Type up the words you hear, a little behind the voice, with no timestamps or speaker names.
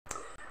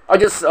I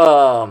just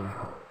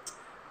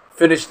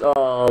finished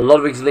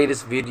Ludwig's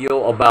latest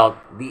video about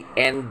the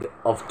end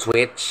of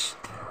Twitch,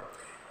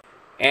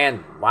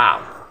 and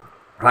wow,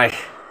 right?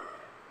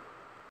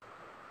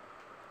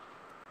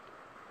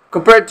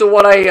 Compared to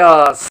what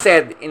I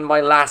said in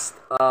my last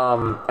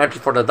entry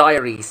for the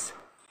diaries,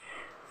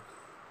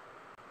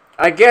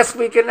 I guess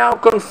we can now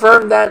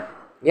confirm that,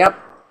 yep,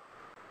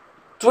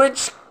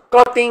 Twitch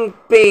cutting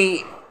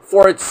pay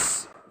for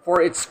its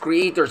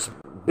creators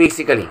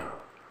basically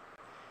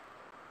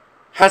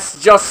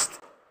has just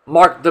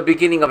marked the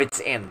beginning of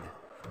its end.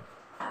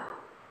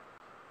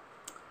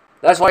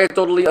 That's why I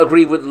totally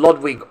agree with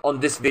Ludwig on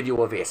this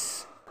video of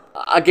his.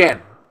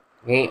 Again,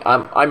 okay,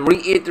 I'm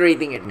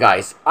reiterating it,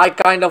 guys. I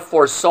kind of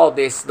foresaw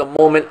this the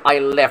moment I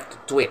left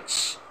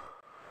Twitch,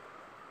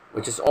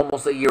 which is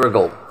almost a year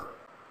ago.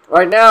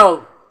 Right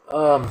now,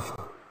 I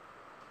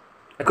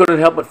couldn't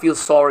help but feel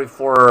sorry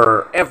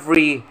for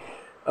every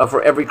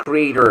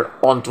creator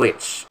on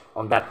Twitch,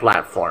 on that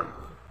platform.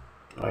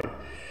 Right?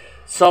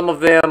 Some of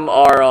them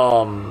are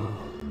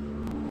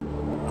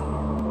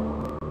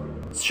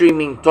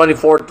streaming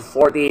 24 to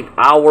 48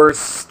 hours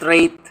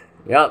straight.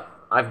 Yep,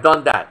 I've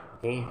done that.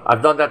 Okay,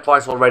 I've done that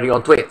twice already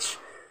on Twitch,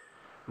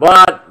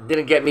 but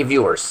didn't get me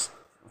viewers.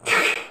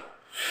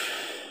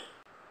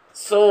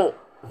 So,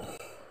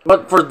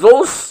 but for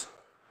those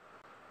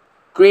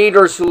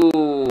creators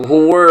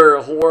who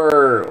are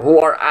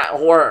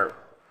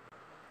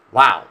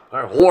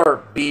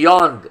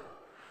beyond,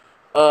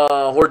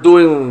 who are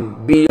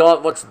doing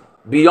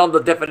beyond the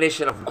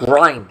definition of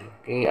grind.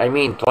 Okay? I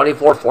mean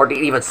 24, 40,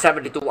 even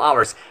 72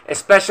 hours.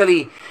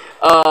 Especially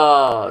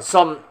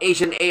some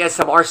Asian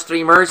ASMR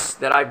streamers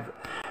that I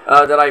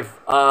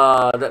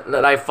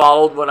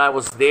followed when I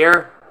was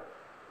there.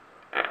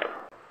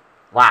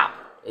 Wow,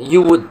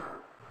 you would.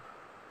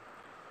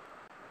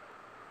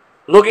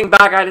 Looking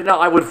back at it now,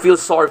 I would feel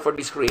sorry for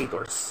these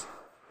creators,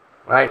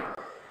 right?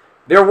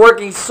 They're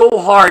working so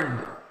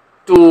hard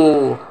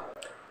to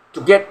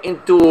get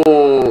into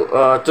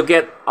to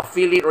get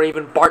affiliate or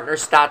even partner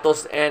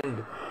status,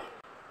 and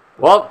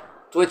well,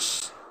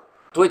 Twitch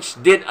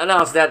did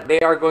announce that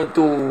they are going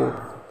to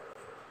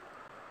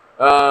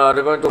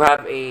they're going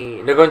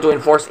to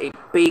enforce a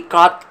pay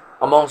cut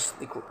amongst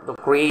the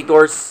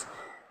creators,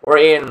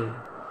 wherein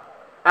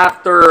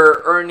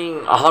after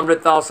earning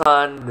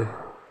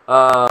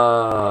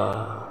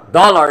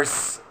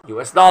 $100,000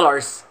 US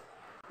dollars,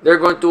 they're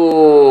going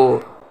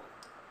to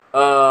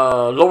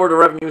lower the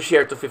revenue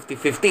share to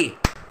 50-50.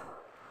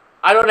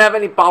 I don't have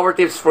any power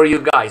tips for you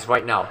guys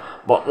right now,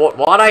 but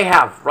what I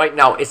have right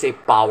now is a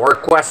power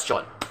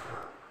question.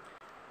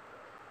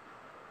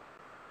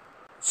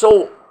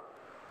 So,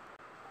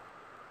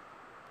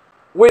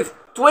 with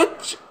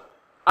Twitch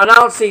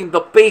announcing the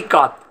pay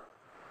cut,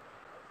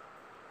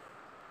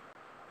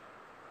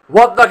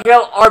 what the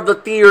hell are the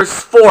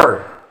tiers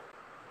for?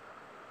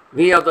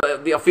 The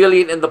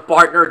affiliate and the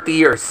partner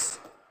tiers.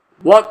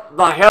 What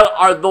the hell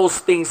are those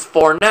things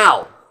for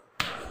now?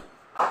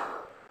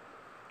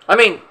 I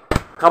mean,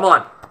 come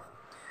on.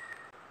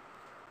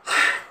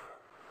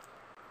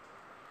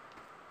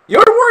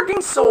 You're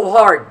working so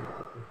hard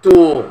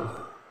to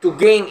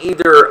gain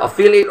either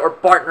affiliate or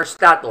partner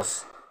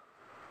status,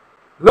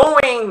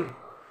 knowing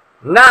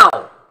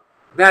now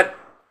that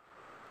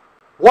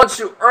once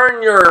you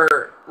earn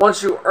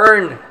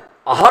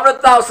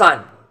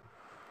 100,000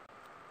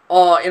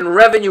 in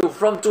revenue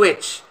from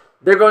Twitch,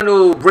 they're going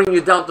to bring you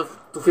down to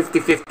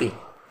 50-50.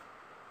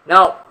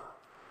 Now,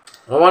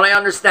 from what I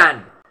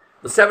understand,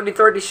 the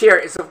 70-30 share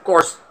is of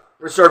course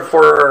reserved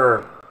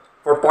for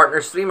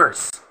partner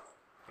streamers.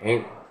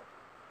 Okay?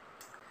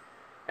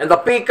 And the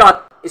pay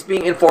cut is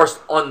being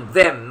enforced on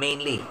them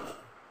mainly.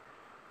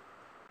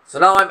 So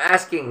now I'm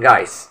asking,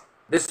 guys,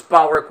 this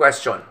power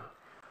question.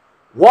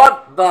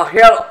 What the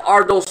hell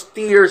are those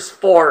tiers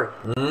for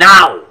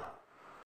now?